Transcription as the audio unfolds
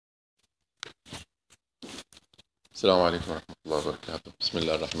السلام عليكم ورحمة الله وبركاته. بسم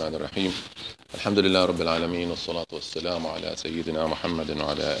الله الرحمن الرحيم. الحمد لله رب العالمين، والصلاة والسلام على سيدنا محمد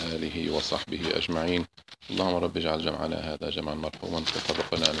وعلى آله وصحبه أجمعين. اللهم رب اجعل جمعنا هذا جمعا مرحوما،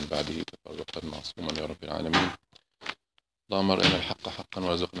 تفرقنا من بعده تفرقا معصوما يا رب العالمين. اللهم أرنا الحق حقا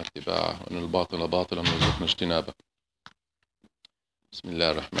وارزقنا اتباعه، وأرنا الباطل باطلا وارزقنا اجتنابه. بسم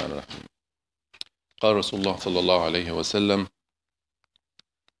الله الرحمن الرحيم. قال رسول الله صلى الله عليه وسلم: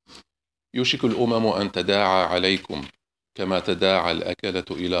 يوشك الأمم أن تداعى عليكم كما تداعى الأكلة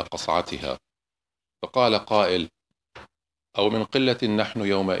إلى قصعتها. فقال قائل: أو من قلة نحن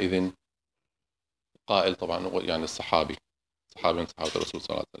يومئذ؟ قائل طبعا يعني صحابي من صحابة الرسول صلى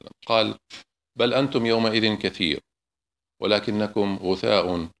الله عليه وسلم. قال: بل أنتم يومئذ كثير، ولكنكم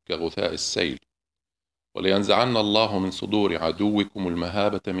غثاء كغثاء السيل، ولينزعن الله من صدور عدوكم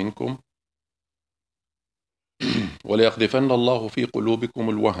المهابة منكم، وليقذفن الله في قلوبكم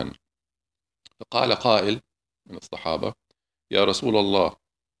الوهن. فقال قائل من الصحابة: يا رسول الله،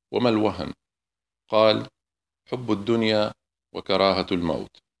 وما الوهن؟ قال: حب الدنيا وكراهة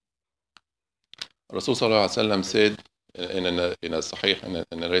الموت. الرسول صلى الله عليه وسلم said in a sahih, in a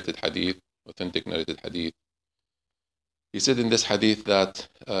narrated hadith, authentic narrated hadith, he said in this hadith that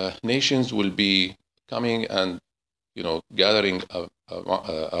nations will be coming and gathering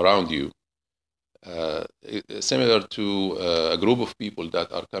around you, similar to a group of people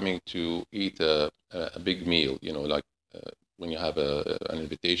that are coming to eat a big meal, like when you have an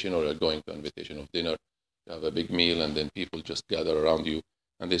invitation or going to an invitation of dinner, you have a big meal and then people just gather around you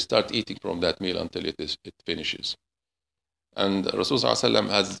and they start eating from that meal until it finishes. And Rasulullah ﷺ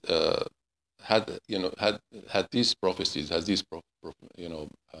has had these prophecies,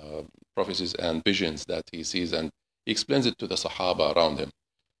 prophecies and visions that he sees, and he explains it to the Sahaba around him,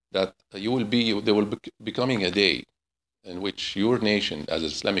 that there will be becoming a day in which your nation, as an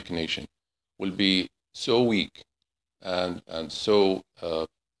Islamic nation, will be so weak and so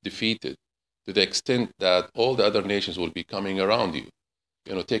defeated, to the extent that all the other nations will be coming around you,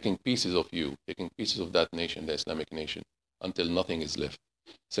 taking pieces of you, taking pieces of that nation, the Islamic nation, until nothing is left.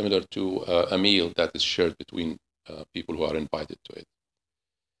 Similar to a meal that is shared between people who are invited to it.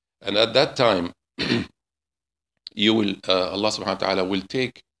 And at that time, Allah subhanahu wa ta'ala will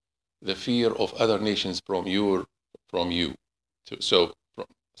take the fear of other nations from them,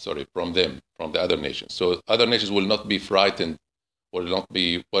 from the other nations. So other nations will not be frightened, will not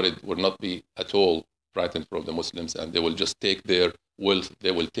be worried, will not be at all frightened from the Muslims, and they will just take their wealth,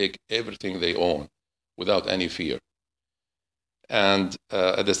 they will take everything they own without any fear. And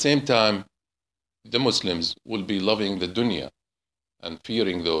at the same time, the Muslims will be loving the dunya and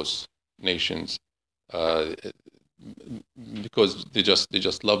fearing those nations because they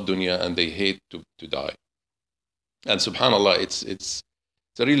just love dunya and they hate to die. And subhanallah, it's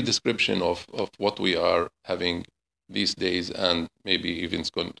a real description of what we are having these days, and maybe even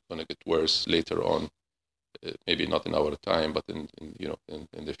it's going to get worse later on. Maybe not in our time, but in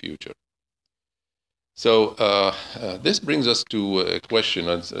the future. So this brings us to a question,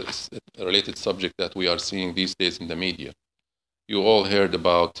 a related subject that we are seeing these days in the media. You all heard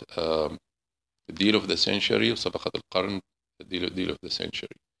about the deal of the century, صفقة القرن, the deal of the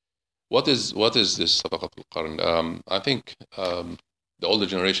century. What is this صفقة القرن? I think the older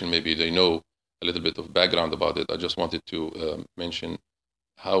generation, maybe they know a little bit of background about it. I just wanted to mention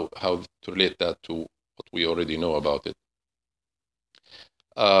how to relate that to what we already know about it.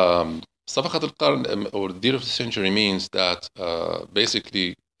 صفقة القرن, or deal of the century, means that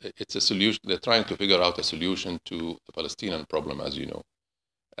basically it's a solution. They're trying to figure out a solution to the Palestinian problem, as you know.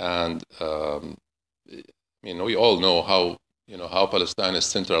 And we all know how Palestine is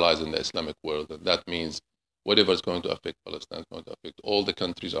centralized in the Islamic world, and that means whatever is going to affect Palestine is going to affect all the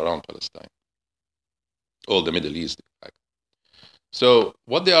countries around Palestine, all the Middle East, in fact. So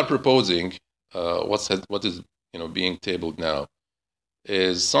what they are proposing, what is being tabled now,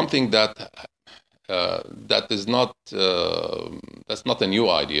 is something that is not that's not a new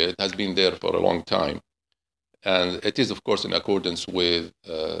idea. It has been there for a long time, and it is, of course, in accordance with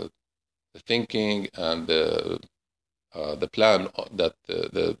the thinking and the plan that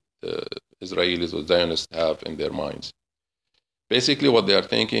the Israelis or Zionists have in their minds. Basically, what they are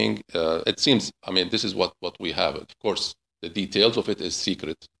thinking, it seems, this is what we have. Of course, the details of it is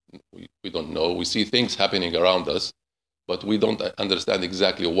secret. We don't know. We see things happening around us, but we don't understand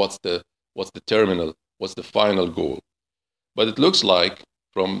exactly what's the terminal, what's the final goal. But it looks like,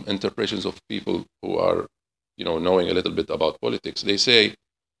 from interpretations of people who are, knowing a little bit about politics, they say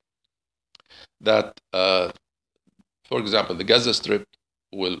that, for example, the Gaza Strip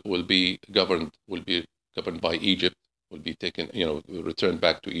will be governed by Egypt, will be taken, returned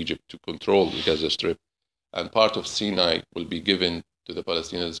back to Egypt to control the Gaza Strip, and part of Sinai will be given to the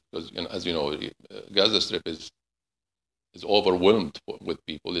Palestinians because, as you know, Gaza Strip is overwhelmed with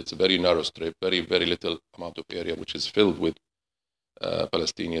people. It's a very narrow strip, very little amount of area which is filled with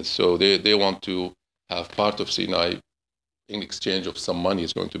Palestinians. So they want to have part of Sinai in exchange of some money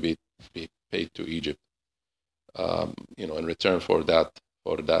is going to be paid to Egypt, in return for that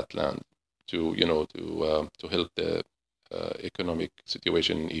land to to help the economic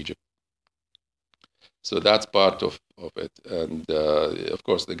situation in Egypt. So that's part of it, and of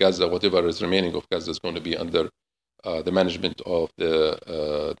course the Gaza, whatever is remaining of Gaza, is going to be under the management of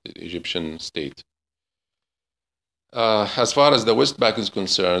the Egyptian state. As far as the West Bank is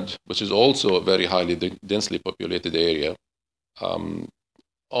concerned, which is also a very highly densely populated area,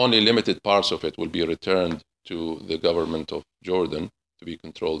 only limited parts of it will be returned to the government of Jordan, to be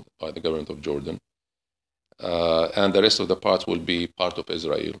controlled by the government of Jordan. And the rest of the parts will be part of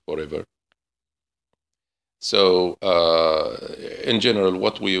Israel forever. So in general,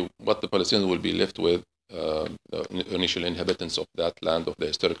 what the Palestinians will be left with, the initial inhabitants of that land, of the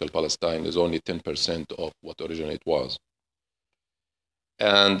historical Palestine, is only 10% of what originally it was.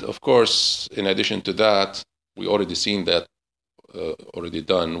 And of course, in addition to that, we already seen that already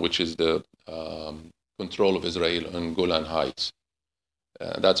done, which is the control of Israel on Golan Heights.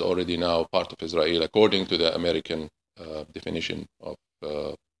 That's already now part of Israel, according to the American definition of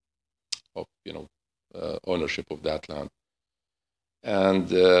ownership of that land.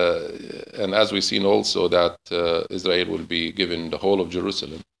 And as we've seen also that Israel will be given the whole of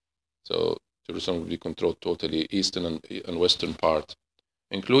Jerusalem. So Jerusalem will be controlled totally, eastern and western part,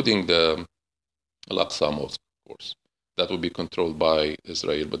 including the Al-Aqsa Mosque, of course. That will be controlled by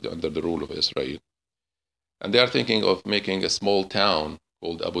Israel, but under the rule of Israel. And they are thinking of making a small town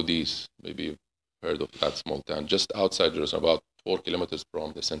called Abu Dis. Maybe you've heard of that small town, just outside Jerusalem, about 4 kilometers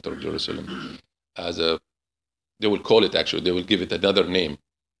from the center of Jerusalem. They will call it, actually, they will give it another name.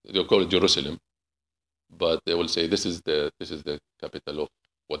 They'll call it Jerusalem, but they will say this is the capital of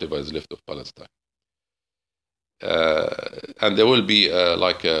whatever is left of Palestine. And there will be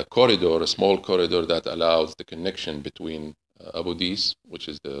like a corridor, a small corridor that allows the connection between Abu Dis, which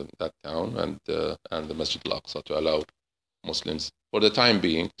is that town, and the Masjid Al-Aqsa, to allow Muslims, for the time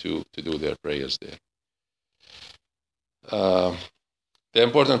being, to do their prayers there. The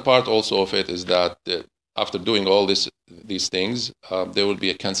important part also of it is that after doing all these things, there will be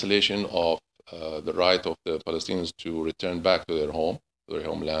a cancellation of the right of the Palestinians to return back to their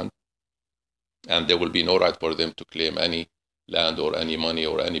homeland, and there will be no right for them to claim any land or any money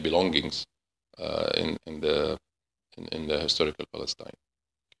or any belongings in the historical Palestine.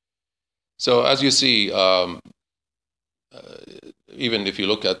 So as you see, even if you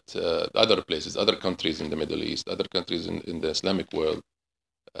look at other places, other countries in the Middle East, other countries in the Islamic world,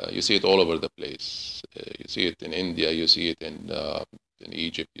 you see it all over the place. You see it in India, you see it in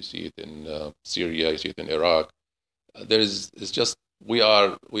Egypt, you see it in Syria, you see it in Iraq. It's just we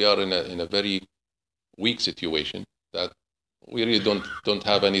are in a very weak situation that we really don't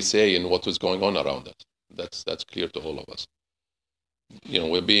have any say in what is going on around us. That's clear to all of us.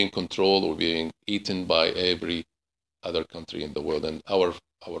 We're being controlled, we're being eaten by every other country in the world, and our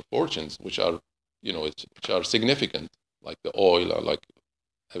fortunes, which are significant, like the oil, or like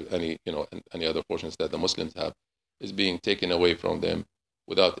any other fortunes that the Muslims have, is being taken away from them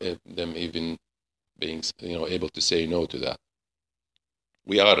without them even being able to say no to that.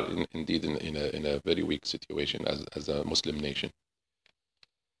 We are indeed in a very weak situation as a Muslim nation.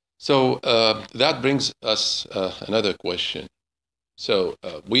 So that brings us another question. So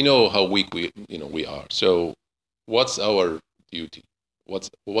we know how weak we are. So what's our duty?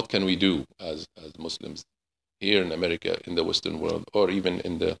 What can we do as Muslims here in America, in the Western world, or even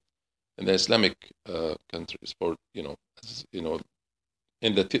in the Islamic countries, for in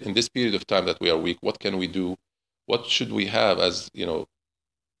this period of time that we are weak? What can we do? What should we have as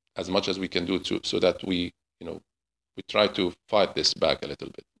much as we can do so that we try to fight this back a little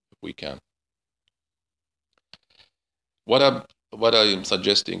bit if we can? What I'm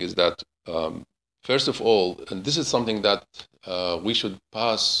suggesting is that first of all, and this is something that we should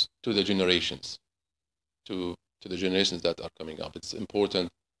pass to the generations, to the generations that are coming up. It's important,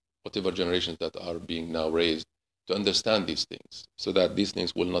 whatever generations that are being now raised, to understand these things so that these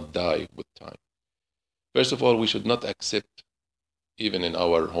things will not die with time. First of all, we should not accept, even in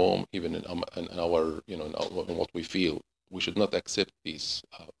our home, even in our in what we feel, we should not accept these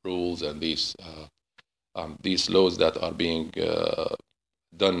rules and these laws that are being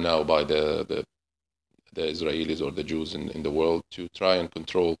done now by the Israelis or the Jews in the world to try and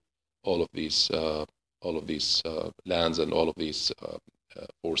control all of these lands and all of these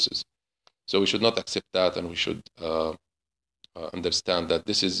forces. So we should not accept that, and we should understand that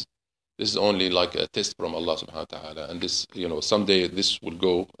this is only like a test from Allah subhanahu wa ta'ala, and this, someday this will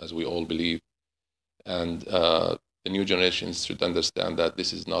go, as we all believe, and the new generations should understand that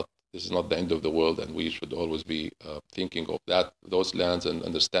this is not the end of the world, and we should always be thinking of those lands and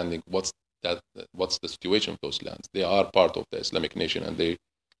understanding what's the situation of those lands. They are part of the Islamic nation, and they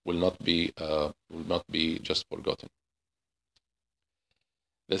will not be just forgotten.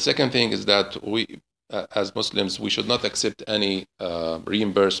 The second thing is that we, as Muslims, we should not accept any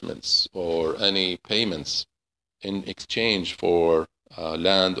reimbursements or any payments in exchange for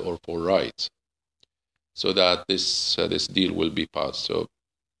land or for rights, so that this deal will be passed. So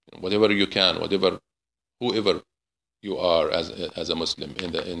whatever you can, whoever you are as a Muslim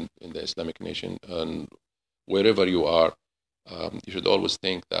in the Islamic nation, and wherever you are, you should always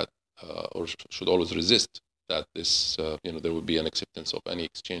think that, or should always resist that this, there would be an acceptance of any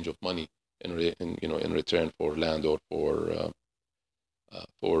exchange of money in return for land or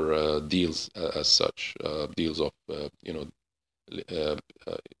for deals as such, deals of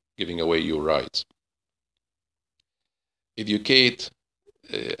giving away your rights. Educate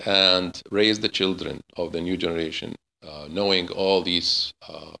and raise the children of the new generation, knowing all these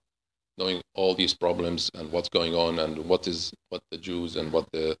problems and what's going on, and what the Jews and what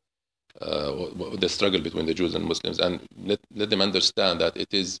the struggle between the Jews and Muslims, and let them understand that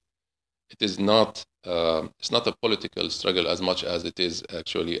it is not it's not a political struggle as much as it is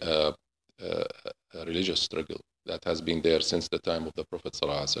actually a religious struggle that has been there since the time of the Prophet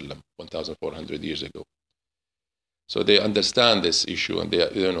ﷺ, 1,400 years ago. So they understand this issue, and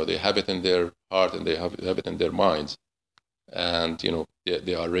they have it in their heart, and they have it in their minds, and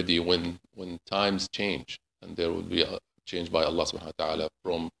they are ready when times change, and there will be a change by Allah subhanahu wa ta'ala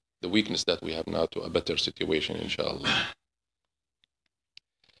from the weakness that we have now to a better situation, inshallah.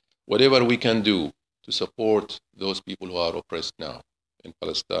 Whatever we can do to support those people who are oppressed now in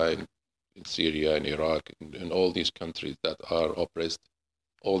Palestine, in Syria, in Iraq, in all these countries that are oppressed,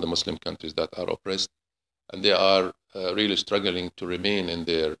 all the Muslim countries that are oppressed, and they are really struggling to remain in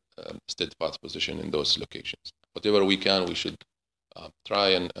their steadfast position in those locations. Whatever we can, we should try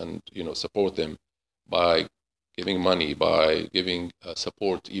and support them by giving money, by giving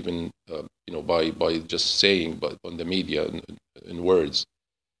support, even by just saying, but on the media, in words,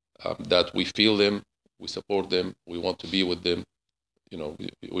 that we feel them, we support them, we want to be with them,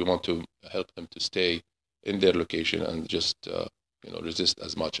 we want to help them to stay in their location and just resist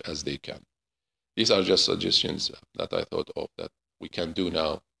as much as they can. These are just suggestions that I thought of that we can do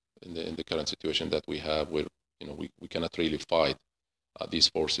now in the current situation that we have, where we cannot really fight these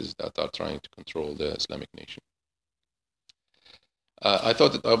forces that are trying to control the Islamic nation. I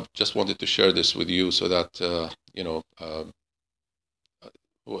thought that I just wanted to share this with you so that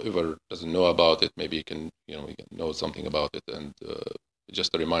whoever doesn't know about it, maybe you can know something about it, and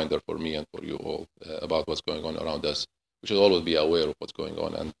just a reminder for me and for you all about what's going on around us. We should always be aware of what's going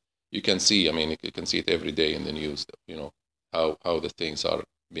on, and you can see, you can see it every day in the news, how the things are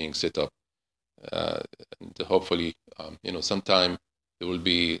being set up, and hopefully, sometime there will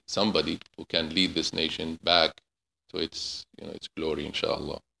be somebody who can lead this nation back to its glory,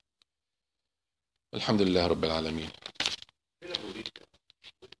 inshallah. Alhamdulillah Rabbil Alameen.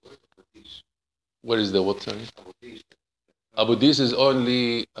 Where is the what? Sorry? Abu Dis is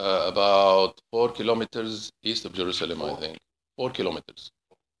only about 4 kilometers east of Jerusalem, I think. 4 kilometers.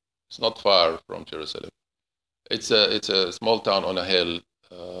 It's not far from Jerusalem. It's a small town on a hill.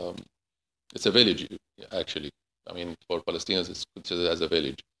 It's a village, actually. For Palestinians, it's considered as a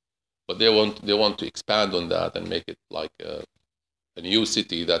village. But they want to expand on that and make it like a new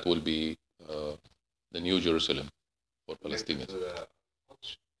city that will be the new Jerusalem for Palestinians.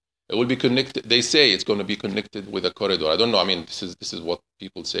 It will be connected. They say it's going to be connected with a corridor. I don't know. This is what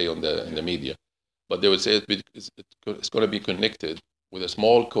people say in the media, but they will say it's going to be connected with a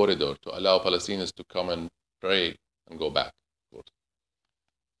small corridor to allow Palestinians to come and pray and go back.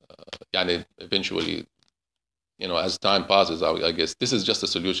 Eventually, as time passes, I guess this is just a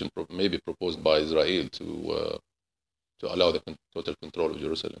solution maybe proposed by Israel to allow the total control of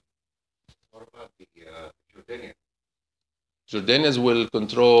Jerusalem. What about the Jordanians? Jordanians will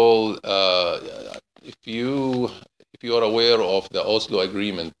control. If you are aware of the Oslo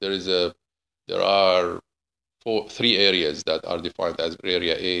Agreement, there are three areas that are defined as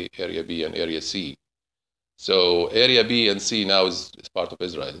Area A, Area B, and Area C. So Area B and C now is part of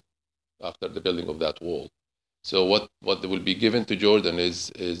Israel after the building of that wall. So what will be given to Jordan is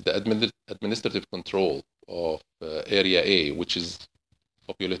the administrative control of Area A, which is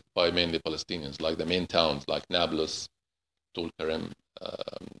populated by mainly Palestinians, like the main towns like Nablus, Tulkarem,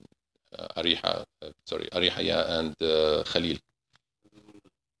 Ariha, Ariha and Khalil.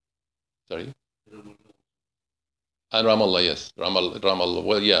 Sorry? And Ramallah, yes. Ramallah,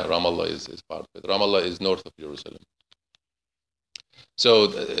 well, yeah, Ramallah is part of it. Ramallah is north of Jerusalem.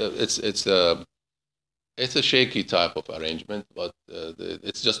 So it's a shaky type of arrangement, but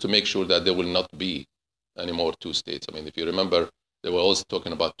it's just to make sure that there will not be any more two states. I mean, if you remember, they were also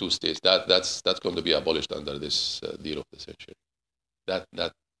talking about two states. That's going to be abolished under this deal of the century.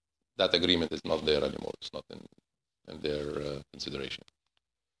 That agreement is not there anymore. It's not in their consideration.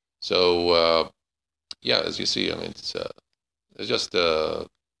 So yeah, as you see, I mean, it's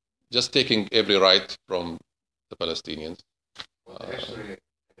just taking every right from the Palestinians. Well,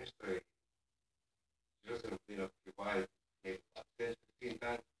 history, Jerusalem been occupied maybe 10, 15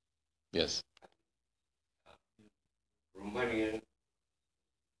 times. Yes. Romanian.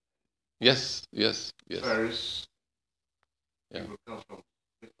 Yes. Paris. Yeah. People come from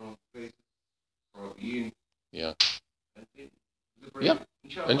different places. European. Yeah. And Yeah.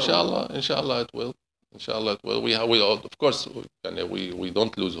 Inshallah, it will. Inshallah, it will. We all, of course, we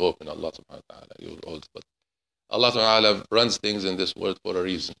don't lose hope in Allah subhanahu wa ta'ala. But Allah subhanahu wa ta'ala runs things in this world for a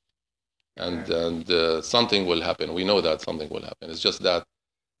reason. And something will happen. We know that something will happen. It's just that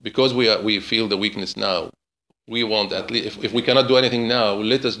because we feel the weakness now, we want at least, if we cannot do anything now,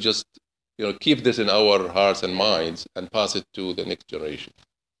 let us just keep this in our hearts and minds and pass it to the next generation.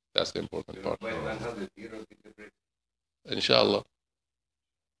 That's the important part. Inshallah.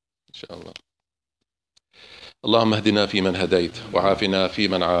 اللهم اهدنا فيمن هديت وعافنا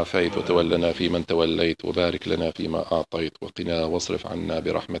فيمن عافيت وتولنا فيمن توليت وبارك لنا فيما أعطيت وقنا واصرف عنا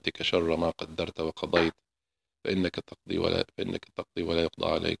برحمتك شر ما قدرت وقضيت فإنك تقضي ولا يقضى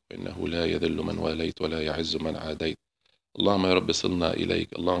عليك فإنه لا يذل من واليت ولا يعز من عاديت. اللهم يا رب صلنا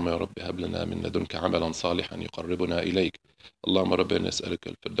إليك. اللهم يا رب هب لنا من لدنك عملا صالحا يقربنا إليك. اللهم رب نسألك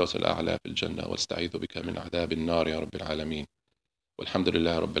الفردوس الأعلى في الجنة واستعيذ بك من عذاب النار يا رب العالمين. والحمد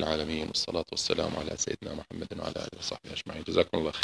لله رب العالمين والصلاة والسلام على سيدنا محمد وعلى آله وصحبه أجمعين. جزاكم الله خير.